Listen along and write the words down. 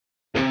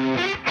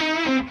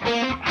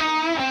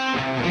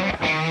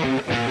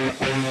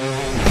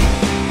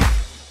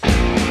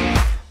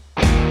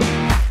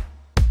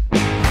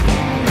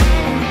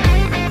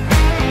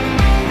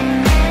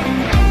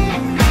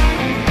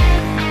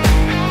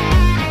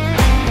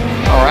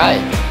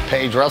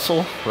Paige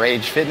Russell,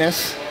 Rage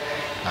Fitness,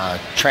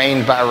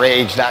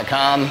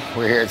 trainedbyrage.com.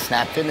 We're here at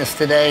Snap Fitness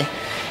today,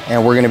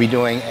 and we're going to be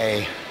doing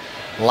a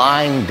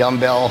lying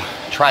dumbbell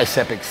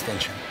tricep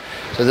extension.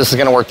 So this is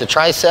going to work the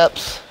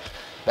triceps,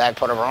 back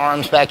part of our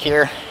arms back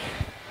here.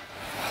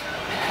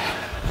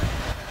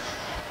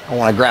 I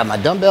want to grab my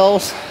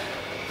dumbbells,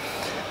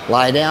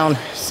 lie down,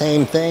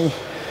 same thing.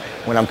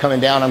 When I'm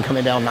coming down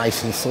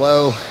nice and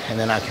slow, and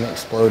then I can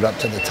explode up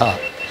to the top.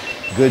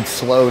 Good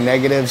slow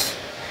negatives,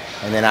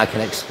 and then I can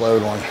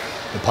explode on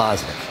the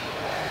positive.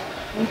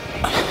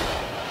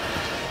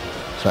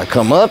 So I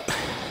come up,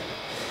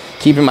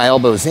 keeping my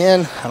elbows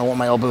in. I don't want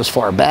my elbows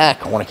far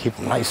back. I want to keep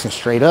them nice and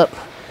straight up.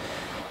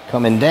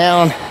 Coming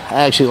down,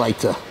 I actually like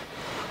to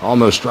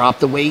almost drop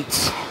the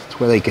weights to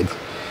where they could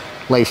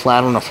lay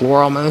flat on the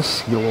floor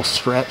almost. Get a little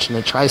stretch in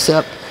the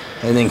tricep,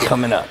 and then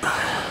coming up.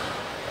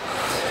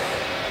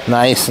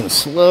 Nice and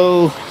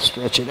slow,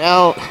 stretch it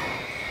out.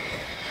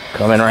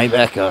 Coming right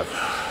back up.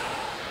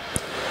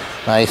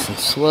 Nice and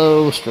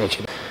slow, stretch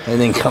it,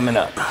 and then coming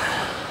up.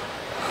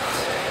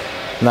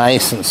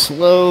 Nice and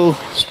slow,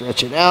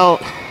 stretch it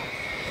out.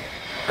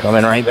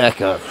 Coming right back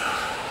up.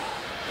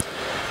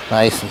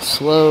 Nice and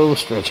slow,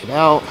 stretch it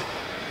out.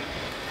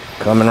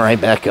 Coming right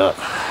back up.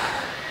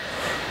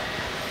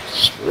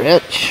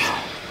 Stretch,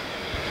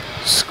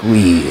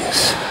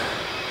 squeeze.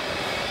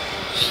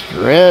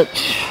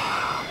 Stretch,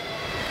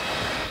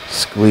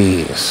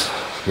 squeeze.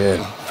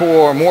 Good.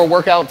 For more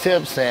workout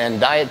tips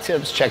and diet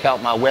tips, check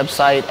out my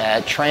website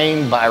at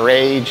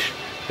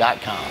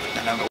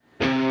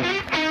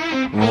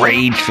trainedbyrage.com.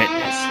 Rage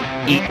Fitness.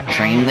 Eat,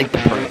 train like the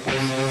pros.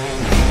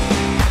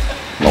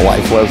 My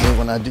wife loves it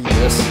when I do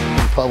this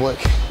in public.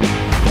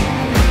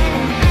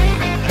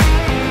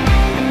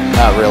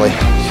 Not really.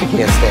 She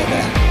can't stand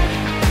that.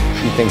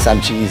 She thinks I'm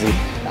cheesy.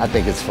 I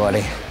think it's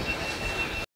funny.